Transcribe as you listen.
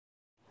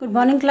Good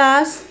morning,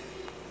 class.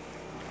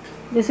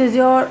 This is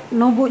your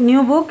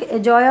new book, A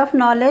Joy of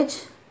Knowledge,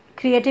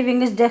 Creative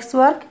English Desk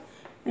Work,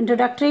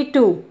 Introductory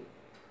 2.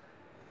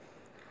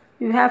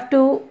 You have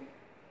to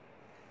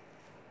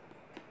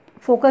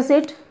focus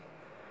it.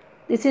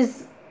 This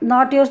is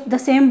not the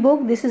same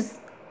book. This is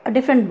a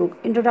different book,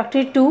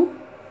 Introductory 2.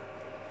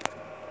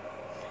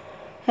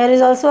 Here is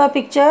also a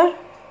picture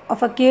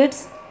of a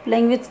kids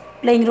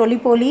playing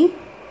roly-poly.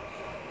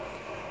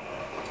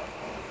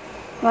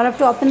 You all have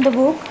to open the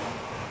book.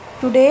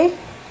 Today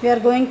we are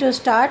going to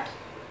start.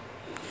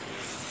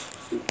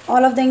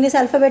 All of the English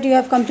alphabet you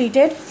have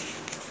completed.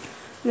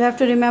 You have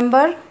to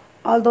remember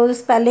all those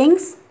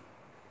spellings.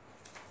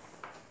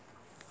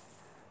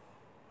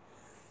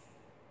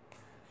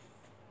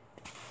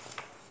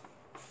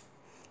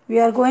 We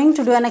are going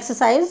to do an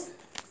exercise.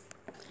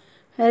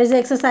 Here is the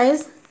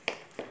exercise.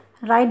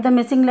 Write the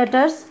missing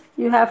letters.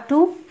 You have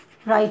to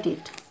write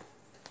it.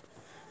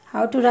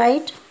 How to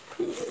write?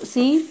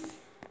 See,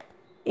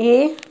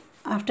 A.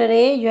 After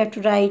A you have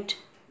to write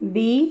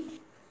B.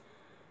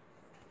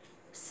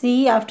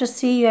 C. After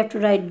C you have to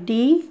write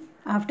D.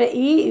 After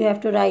E you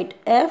have to write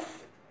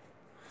F.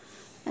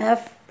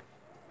 F.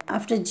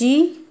 After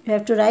G you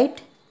have to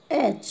write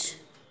H.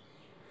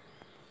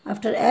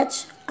 After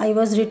H I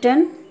was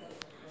written.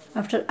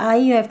 After I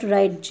you have to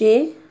write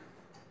J.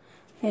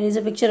 Here is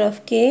a picture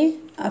of K.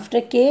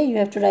 After K you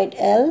have to write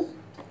L.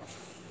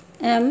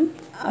 M.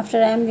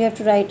 After M you have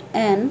to write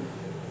N.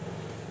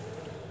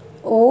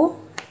 O.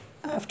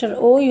 After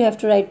O you have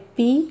to write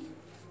P.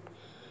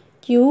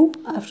 Q.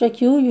 After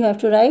Q you have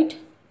to write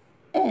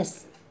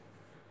S.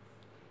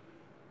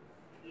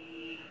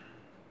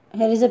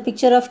 Here is a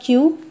picture of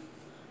Q.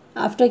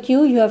 After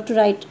Q you have to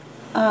write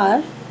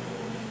R.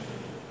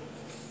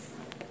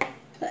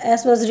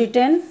 S was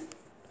written.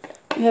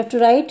 You have to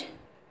write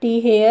T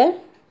here.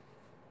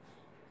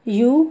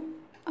 U.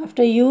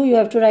 After U you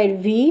have to write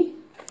V.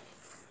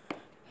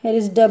 Here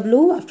is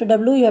W. After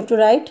W you have to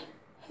write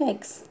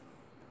X.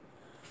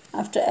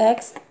 After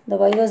X the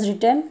Y was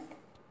written.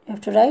 You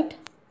have to write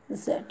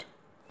Z.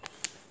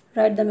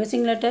 Write the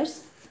missing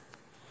letters.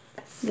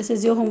 This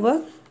is your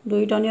homework. Do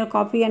it on your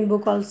copy and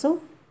book also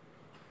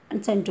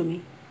and send to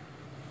me.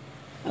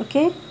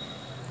 Okay.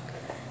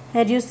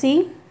 Here you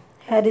see.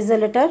 Here is a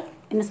letter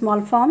in a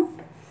small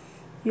form.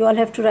 You all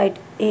have to write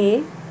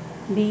A,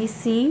 B,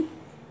 C,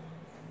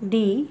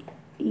 D,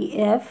 E,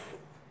 F,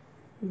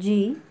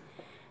 G,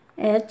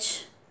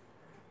 H,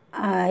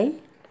 I,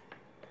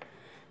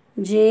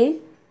 J,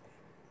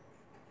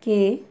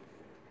 K,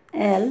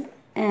 L,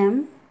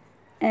 M,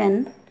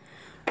 N,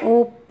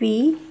 O,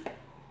 P,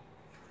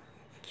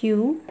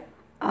 Q,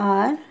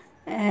 R,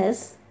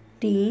 S,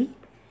 T,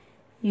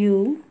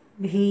 U,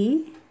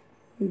 V,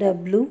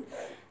 W,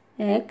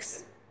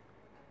 X,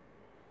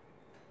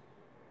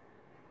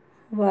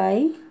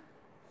 Y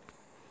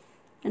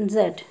and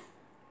Z.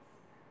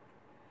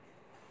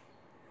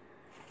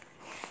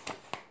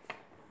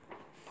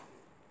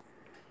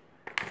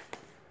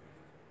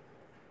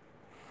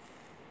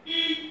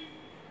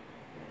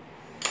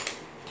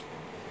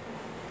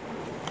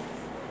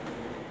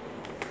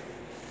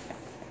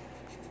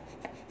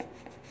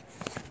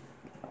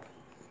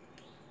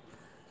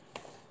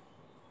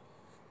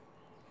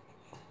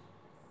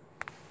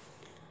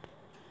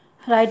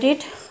 Write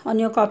it on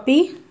your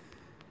copy.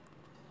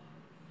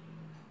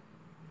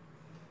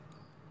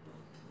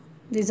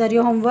 These are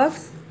your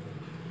homeworks.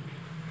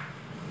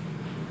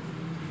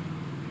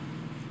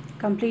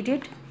 Complete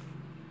it.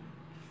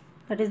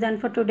 That is done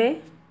for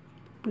today.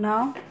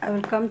 Now I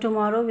will come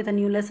tomorrow with a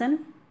new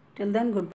lesson. Till then, goodbye.